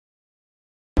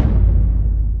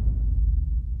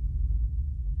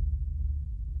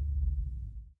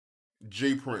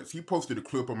Jay Prince, he posted a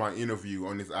clip of my interview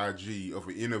on his IG of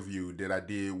an interview that I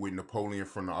did with Napoleon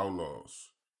from the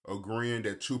Outlaws, agreeing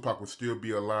that Tupac would still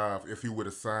be alive if he would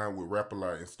have signed with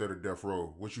Rap-A-Lot instead of Death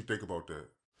Row. What you think about that?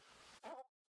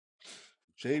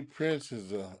 Jay Prince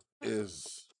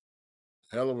is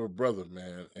hell of a brother,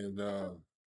 man, and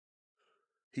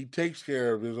he takes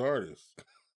care of his artists.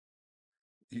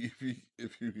 If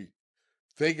you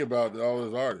think about all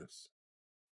his artists,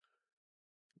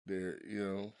 there,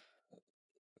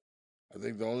 I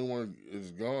think the only one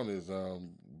is gone is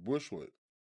Bushwood.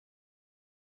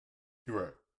 You're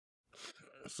right.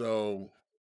 So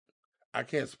I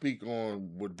can't speak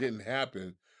on what didn't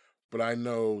happen, but I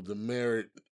know the merit.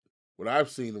 What I've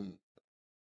seen him,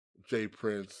 Jay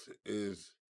Prince,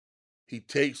 is he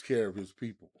takes care of his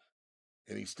people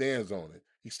and he stands on it.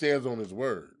 He stands on his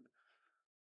word.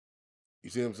 You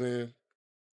see what I'm saying?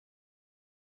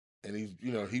 And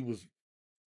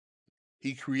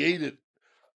he created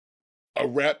a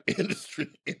rap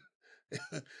industry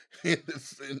in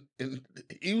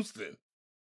Houston.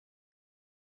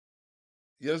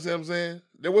 You understand what I'm saying?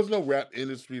 There was no rap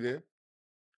industry there.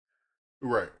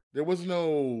 Right. There was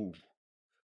no,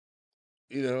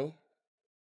 you know.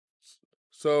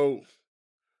 So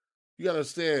you gotta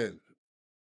understand,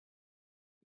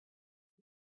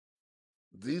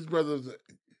 these brothers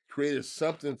created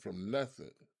something from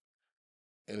nothing,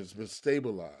 and it's been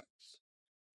stabilized.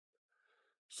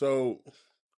 So,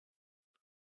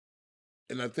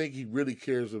 and I think he really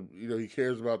cares. He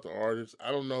cares about the artist.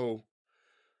 I don't know.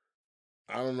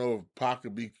 I don't know if Pac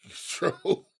could be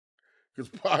controlled because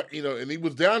Pac, and he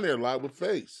was down there a lot with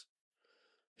Face.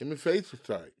 Him and Face were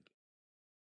tight.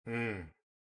 Mm.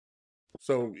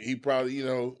 So he probably,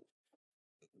 who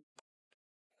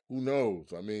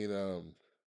knows? I mean,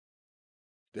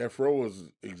 Death Row was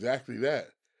exactly that.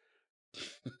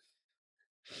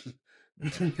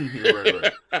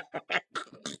 Right, right.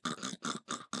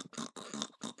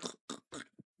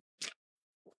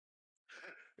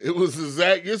 It was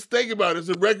exact. Just think about it. It's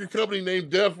a record company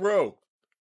named Death Row.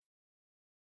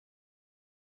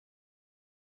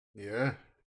 Yeah.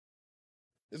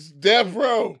 It's Death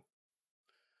Row.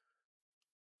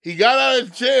 He got out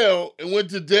of jail and went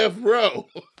to Death Row.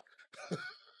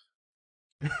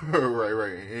 Right,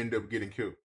 right. And end up getting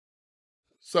killed.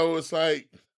 So it's like,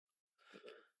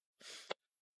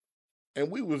 and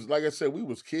we was, like I said, we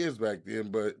was kids back then,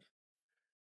 but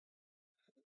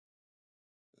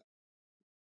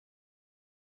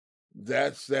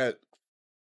that's that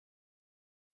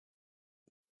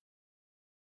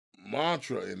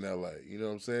mantra in LA. You know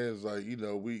what I'm saying? It's like, you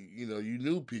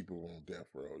knew people on Death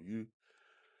Row.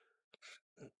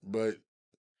 But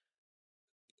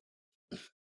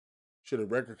should a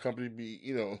record company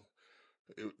be,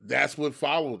 that's what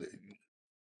followed it.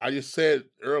 I just said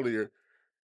earlier,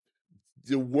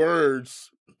 the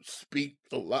words speak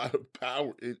a lot of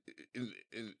power in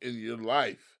your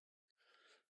life.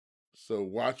 So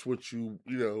watch what you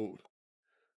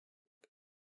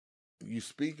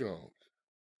speak on.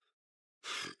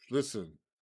 Listen,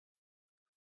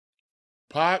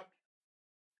 Pac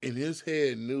in his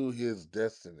head knew his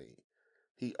destiny.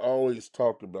 He always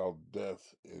talked about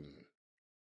death, and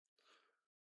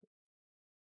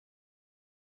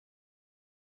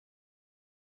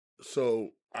so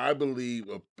I believe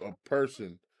a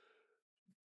person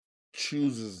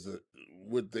chooses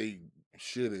what they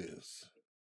shit is.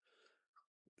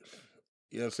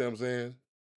 You know what I'm saying?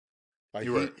 Like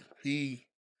You're right. he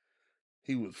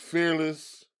was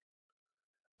fearless,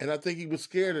 and I think he was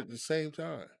scared at the same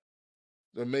time.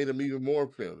 That made him even more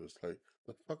fearless. Like,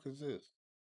 the fuck is this?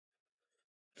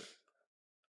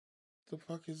 The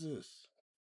fuck is this?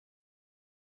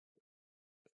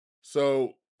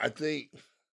 So I think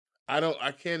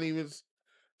I can't even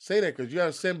say that because you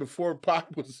understand before Pac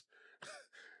was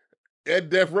at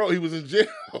death row, he was in jail.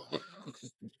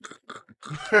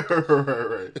 Right,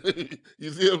 right.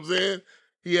 You see what I'm saying?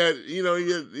 He had,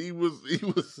 he was.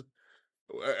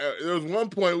 There was one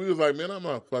point we was like, man, I'm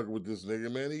not fucking with this nigga,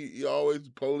 man. He always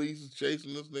police is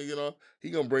chasing this nigga and all. He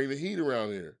gonna bring the heat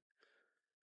around here.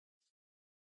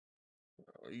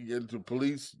 You get into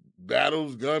police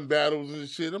battles, gun battles and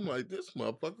shit. I'm like, this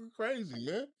motherfucker crazy,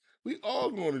 man. We all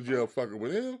going to jail fucking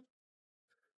with him.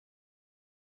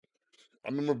 I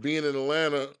remember being in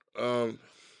Atlanta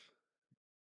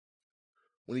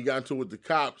when he got into it with the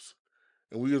cops,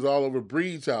 and we was all over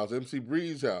Breed's house, MC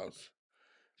Breed's house.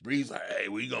 Breed's like, hey,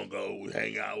 we gonna go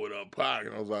hang out with Pac.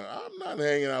 And I was like, I'm not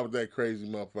hanging out with that crazy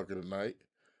motherfucker tonight.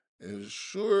 And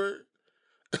sure,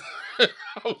 I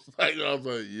was like,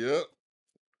 yep.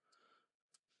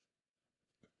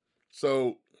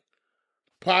 So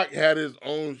Pac had his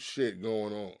own shit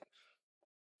going on.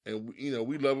 and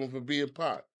we love him for being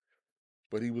Pac,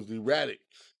 but he was erratic.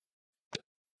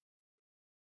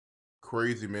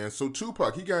 Crazy, man. So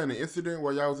Tupac, he got in an incident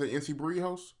while y'all was at NC Breed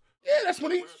House? Yeah, that's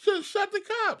when he shot the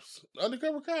cops,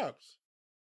 undercover cops.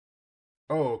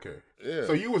 Oh, okay. Yeah.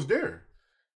 So you was there.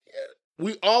 Yeah.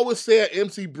 We always stay at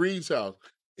MC Breed's house.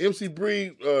 MC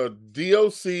Breed,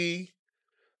 DOC,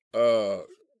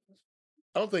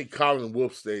 I don't think Colin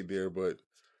Wolf stayed there, but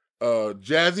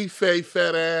Jazzy Faye,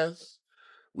 fat ass.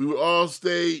 We would all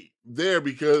stay there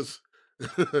because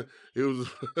it was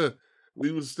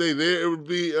we would stay there. It would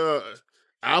be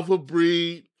Alpha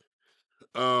Breed,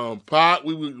 Pot.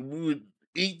 We would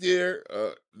eat there,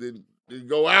 then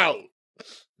go out.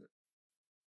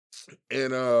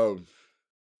 And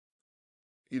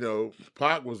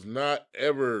Pac was not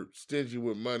ever stingy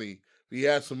with money. If he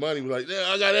had some money, he was like, "Yeah,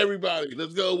 I got everybody.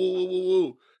 Let's go." Woo, woo, woo,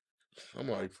 woo. I'm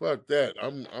like, "Fuck that.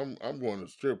 I'm going to the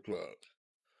strip club."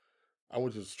 I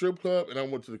went to the strip club and I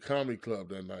went to the comedy club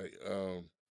that night,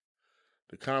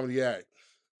 the Comedy Act,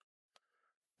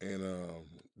 and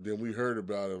then we heard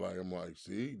about it. Like, I'm like,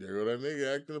 "See, there go that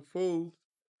nigga acting a fool."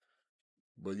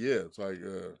 But yeah, it's like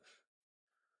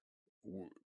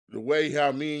the way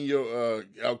how me and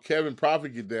how Kevin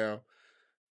Prophet get down.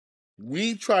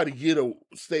 We try to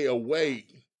stay away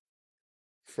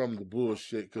from the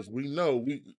bullshit because we know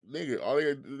nigga all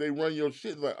they run your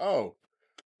shit like, oh,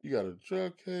 you got a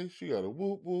drug case, you got a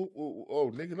whoop whoop whoop, oh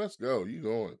nigga, let's go, you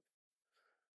going,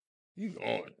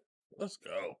 let's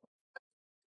go.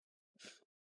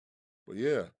 But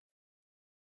yeah,